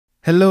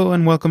Hello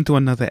and welcome to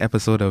another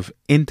episode of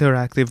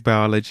Interactive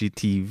Biology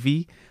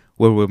TV,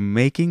 where we're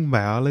making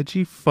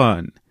biology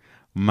fun.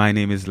 My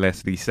name is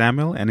Leslie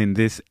Samuel, and in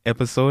this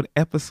episode,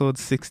 episode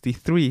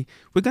 63,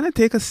 we're going to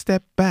take a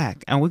step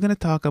back and we're going to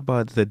talk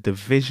about the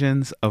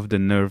divisions of the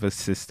nervous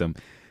system.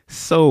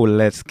 So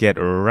let's get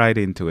right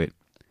into it.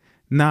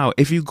 Now,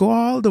 if you go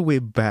all the way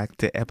back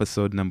to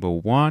episode number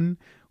 1,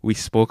 we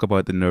spoke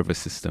about the nervous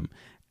system.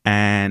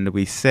 And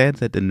we said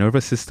that the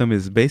nervous system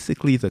is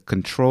basically the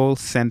control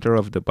center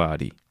of the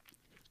body.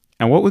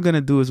 And what we're going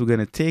to do is we're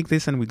going to take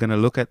this and we're going to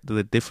look at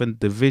the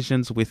different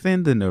divisions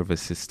within the nervous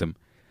system.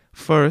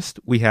 First,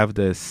 we have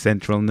the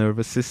central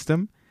nervous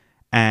system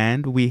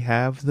and we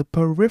have the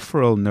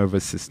peripheral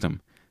nervous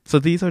system. So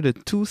these are the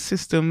two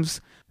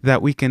systems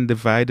that we can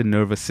divide the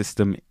nervous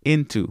system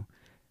into.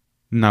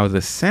 Now,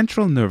 the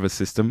central nervous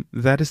system,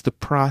 that is the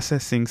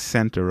processing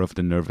center of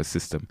the nervous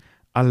system.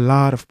 A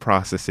lot of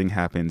processing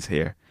happens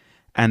here.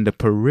 And the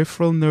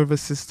peripheral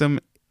nervous system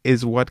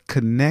is what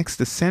connects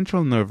the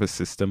central nervous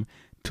system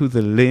to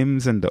the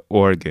limbs and the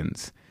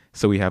organs.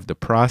 So we have the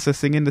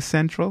processing in the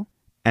central,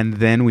 and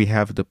then we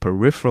have the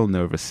peripheral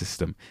nervous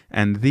system.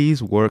 And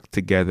these work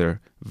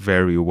together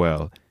very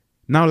well.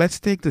 Now let's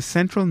take the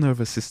central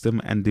nervous system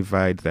and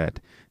divide that.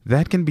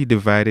 That can be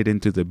divided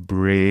into the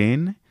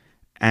brain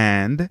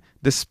and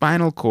the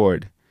spinal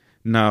cord.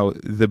 Now,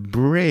 the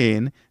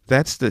brain,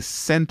 that's the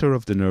center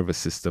of the nervous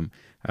system.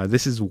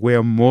 This is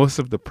where most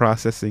of the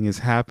processing is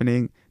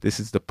happening. This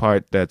is the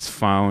part that's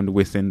found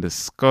within the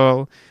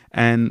skull.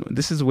 And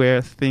this is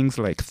where things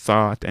like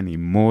thought and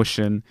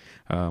emotion,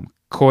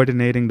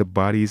 coordinating the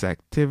body's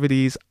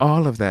activities,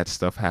 all of that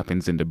stuff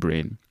happens in the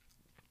brain.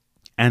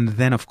 And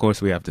then, of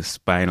course, we have the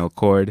spinal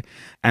cord.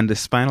 And the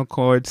spinal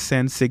cord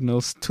sends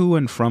signals to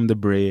and from the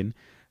brain,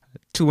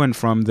 to and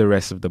from the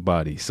rest of the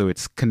body. So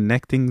it's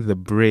connecting the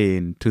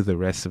brain to the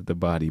rest of the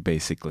body,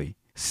 basically.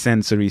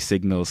 Sensory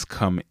signals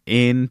come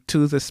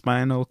into the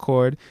spinal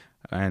cord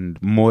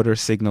and motor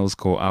signals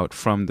go out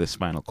from the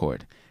spinal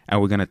cord. And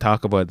we're going to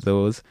talk about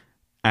those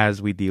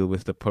as we deal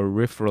with the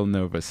peripheral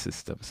nervous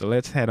system. So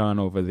let's head on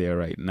over there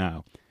right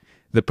now.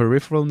 The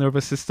peripheral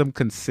nervous system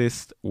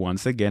consists,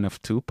 once again,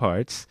 of two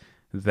parts.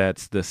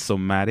 That's the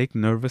somatic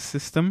nervous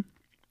system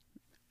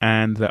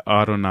and the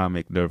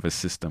autonomic nervous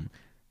system.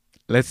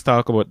 Let's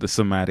talk about the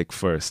somatic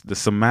first. The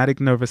somatic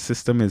nervous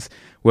system is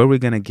where we're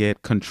going to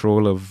get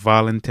control of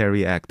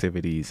voluntary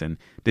activities, and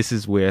this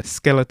is where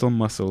skeletal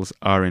muscles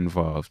are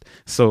involved.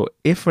 So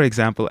if, for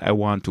example, I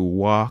want to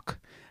walk,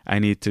 I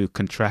need to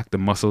contract the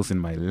muscles in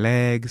my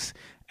legs,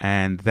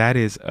 and that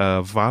is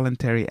a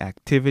voluntary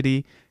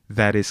activity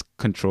that is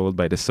controlled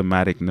by the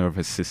somatic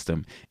nervous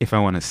system. If I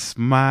want to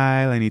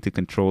smile, I need to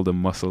control the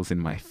muscles in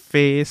my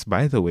face.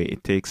 By the way,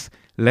 it takes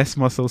less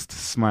muscles to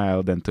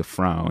smile than to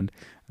frown,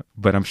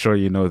 but I'm sure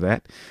you know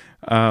that.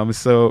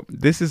 So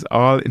this is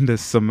all in the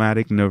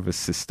somatic nervous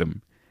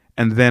system.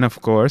 And then,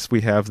 of course,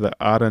 we have the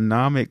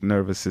autonomic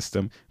nervous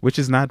system, which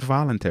is not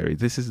voluntary.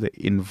 This is the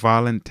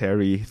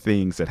involuntary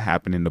things that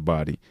happen in the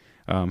body.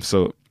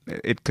 So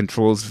it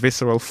controls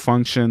visceral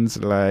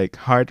functions like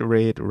heart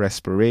rate,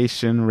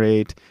 respiration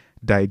rate,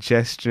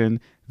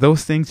 digestion.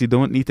 Those things you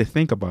don't need to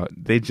think about.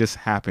 They just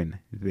happen.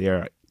 They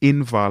are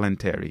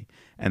involuntary.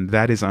 And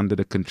that is under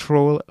the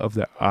control of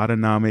the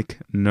autonomic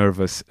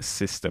nervous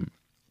system.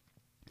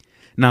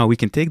 Now, we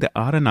can take the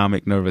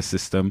autonomic nervous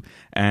system,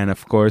 and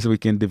of course, we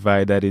can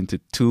divide that into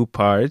two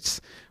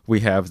parts. We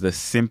have the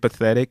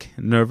sympathetic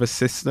nervous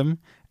system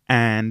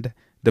and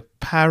the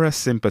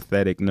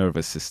parasympathetic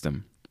nervous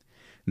system.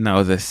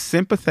 Now, the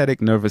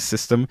sympathetic nervous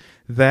system,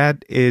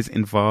 that is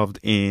involved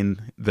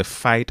in the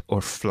fight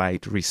or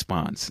flight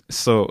response.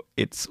 So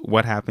it's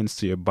what happens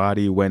to your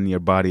body when your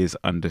body is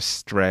under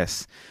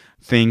stress.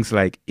 Things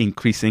like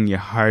increasing your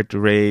heart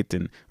rate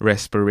and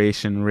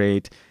respiration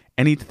rate.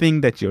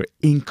 Anything that you're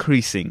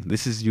increasing,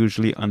 this is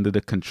usually under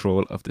the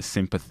control of the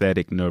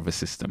sympathetic nervous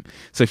system.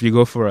 So if you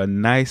go for a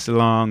nice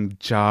long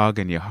jog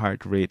and your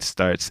heart rate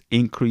starts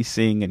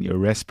increasing and your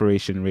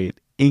respiration rate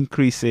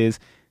increases,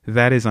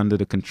 that is under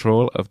the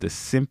control of the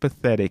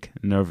sympathetic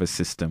nervous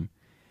system.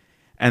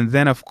 And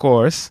then, of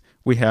course,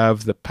 we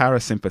have the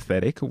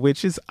parasympathetic,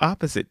 which is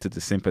opposite to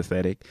the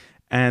sympathetic.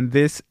 And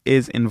this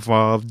is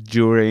involved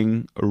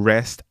during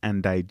rest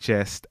and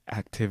digest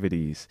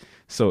activities.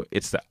 So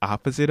it's the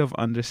opposite of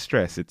under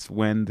stress. It's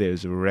when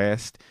there's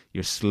rest,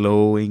 you're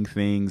slowing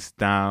things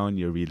down,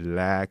 you're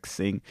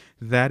relaxing.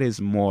 That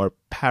is more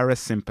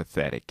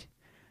parasympathetic.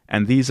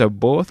 And these are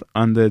both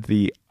under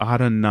the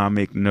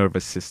autonomic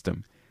nervous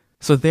system.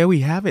 So there we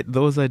have it.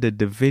 Those are the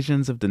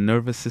divisions of the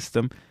nervous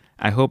system.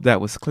 I hope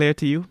that was clear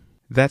to you.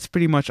 That's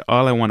pretty much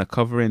all I want to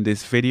cover in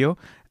this video.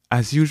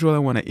 As usual, I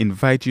want to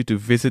invite you to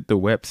visit the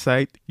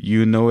website.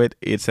 You know it.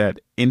 It's at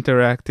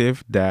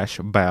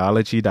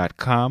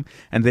interactive-biology.com.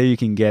 And there you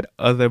can get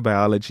other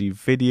biology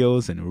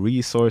videos and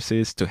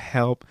resources to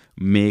help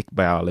make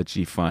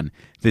biology fun.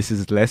 This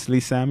is Leslie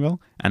Samuel,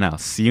 and I'll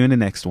see you in the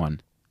next one.